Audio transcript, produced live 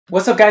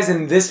What's up guys,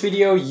 in this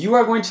video you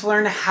are going to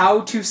learn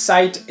how to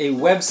cite a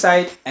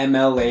website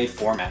MLA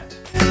format.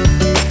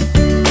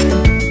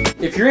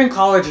 If you're in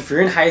college, if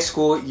you're in high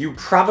school, you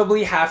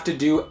probably have to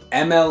do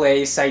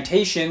MLA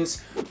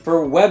citations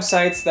for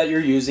websites that you're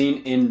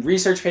using in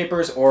research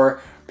papers or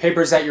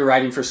papers that you're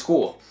writing for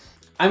school.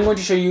 I'm going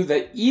to show you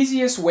the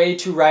easiest way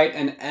to write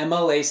an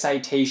MLA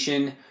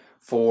citation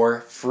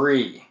for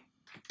free.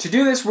 To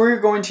do this,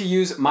 we're going to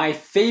use my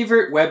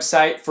favorite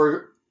website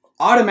for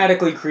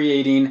automatically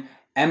creating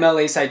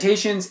MLA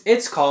citations.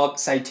 It's called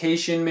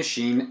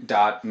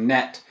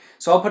citationmachine.net.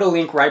 So I'll put a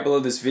link right below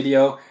this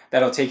video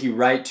that'll take you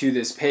right to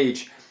this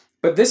page.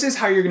 But this is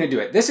how you're going to do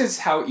it. This is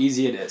how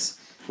easy it is.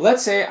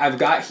 Let's say I've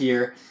got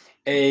here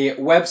a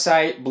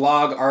website,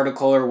 blog,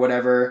 article, or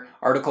whatever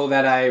article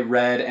that I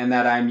read and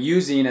that I'm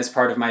using as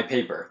part of my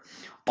paper.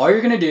 All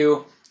you're going to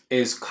do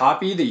is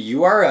copy the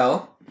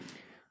URL,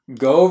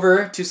 go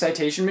over to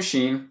Citation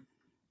Machine,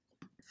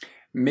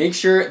 make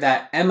sure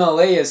that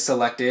MLA is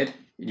selected,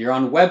 you're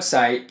on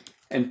website,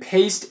 and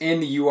paste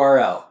in the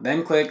URL.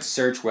 Then click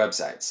search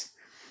websites.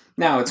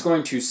 Now it's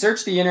going to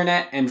search the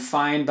internet and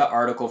find the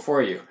article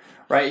for you.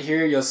 Right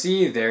here you'll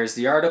see there's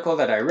the article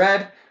that I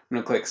read. I'm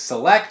going to click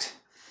select.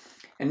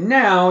 And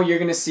now you're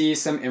going to see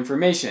some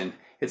information.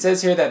 It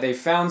says here that they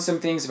found some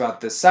things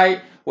about the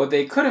site. What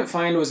they couldn't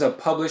find was a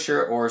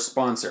publisher or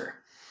sponsor.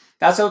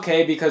 That's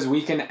okay because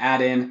we can add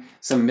in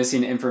some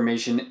missing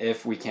information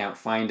if we can't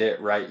find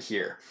it right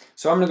here.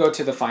 So I'm going to go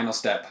to the final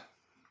step.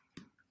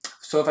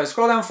 So if I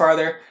scroll down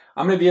farther,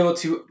 I'm going to be able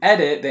to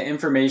edit the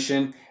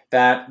information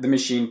that the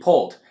machine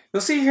pulled.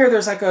 You'll see here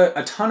there's like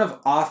a ton of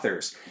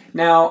authors.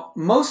 Now,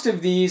 most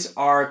of these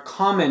are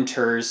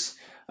commenters,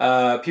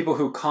 people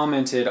who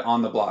commented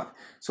on the blog.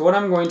 So what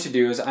I'm going to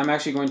do is I'm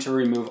actually going to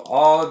remove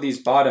all of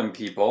these bottom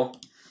people,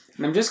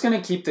 and I'm just going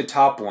to keep the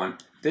top one.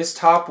 This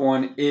top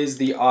one is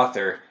the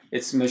author.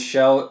 It's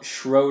Michelle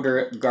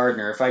Schroeder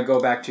Gardner. If I go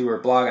back to her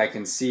blog, I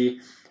can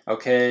see,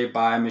 okay,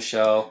 by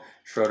Michelle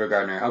Schroeder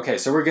Gardner. Okay,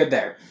 so we're good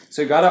there.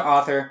 So we got an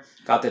author,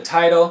 got the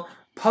title,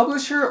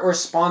 publisher or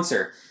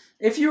sponsor.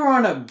 If you were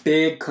on a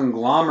big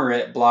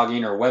conglomerate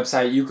blogging or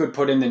website, you could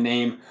put in the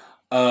name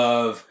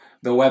of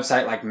the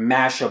website like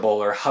Mashable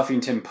or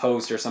Huffington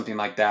Post or something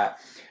like that.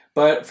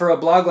 But for a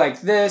blog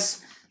like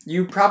this,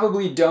 you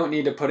probably don't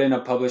need to put in a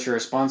publisher or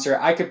sponsor.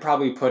 I could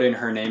probably put in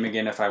her name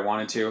again if I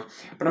wanted to,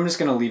 but I'm just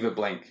going to leave it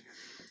blank.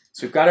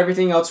 So we've got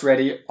everything else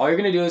ready. All you're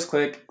going to do is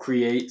click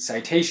Create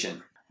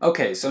Citation.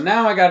 Okay, so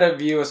now I got to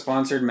view a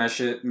sponsored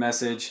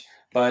message,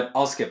 but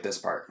I'll skip this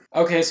part.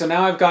 Okay, so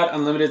now I've got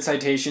unlimited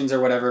citations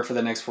or whatever for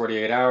the next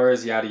 48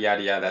 hours, yada,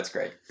 yada, yada, that's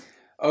great.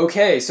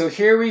 Okay, so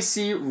here we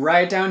see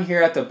right down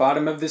here at the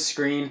bottom of the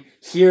screen,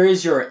 here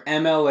is your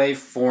MLA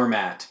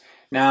format.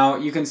 Now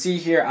you can see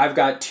here I've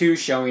got two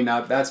showing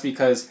up. That's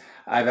because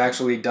I've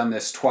actually done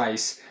this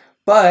twice.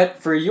 But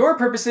for your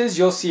purposes,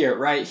 you'll see it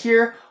right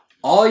here.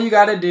 All you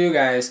gotta do,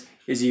 guys,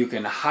 is you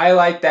can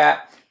highlight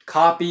that,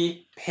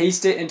 copy,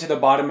 paste it into the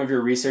bottom of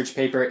your research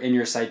paper in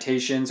your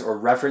citations or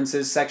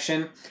references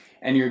section,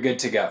 and you're good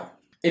to go.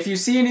 If you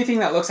see anything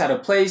that looks out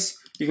of place,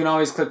 you can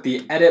always click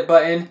the edit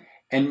button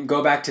and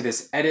go back to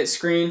this edit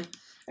screen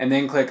and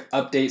then click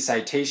update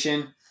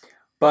citation.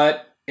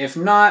 But if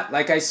not,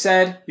 like I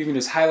said, you can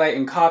just highlight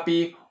and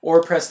copy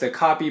or press the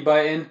copy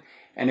button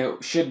and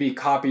it should be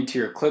copied to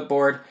your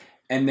clipboard,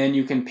 and then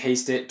you can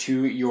paste it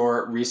to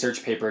your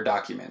research paper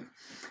document.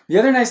 The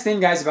other nice thing,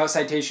 guys, about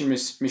Citation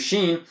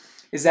Machine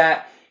is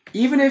that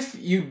even if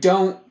you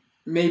don't,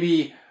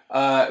 maybe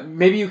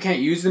you can't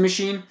use the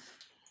machine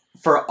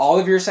for all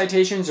of your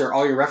citations or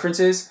all your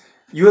references,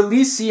 you at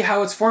least see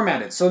how it's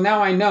formatted. So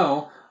now I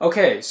know,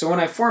 okay, so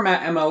when I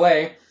format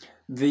MLA,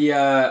 the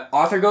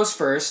author goes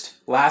first,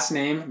 last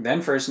name,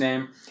 then first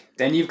name,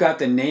 then you've got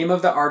the name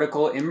of the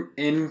article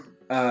in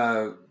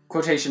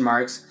quotation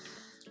marks,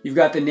 you've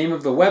got the name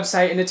of the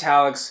website in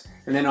italics,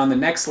 and then on the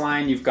next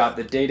line you've got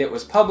the date it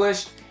was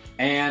published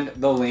and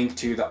the link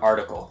to the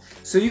article.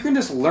 So you can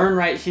just learn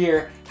right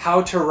here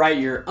how to write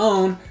your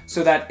own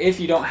so that if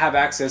you don't have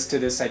access to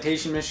this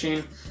citation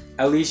machine,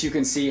 at least you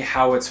can see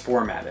how it's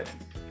formatted.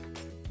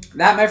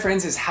 That, my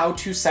friends, is how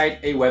to cite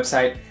a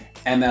website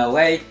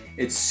MLA.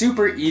 It's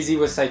super easy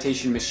with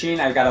Citation Machine.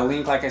 I've got a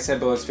link, like I said,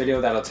 below this video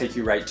that'll take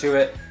you right to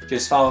it.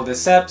 Just follow the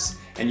steps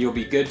and you'll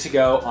be good to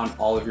go on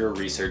all of your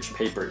research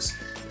papers.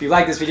 If you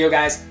like this video,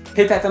 guys,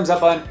 hit that thumbs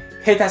up button,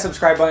 hit that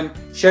subscribe button,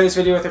 share this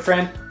video with a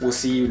friend. We'll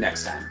see you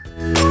next time.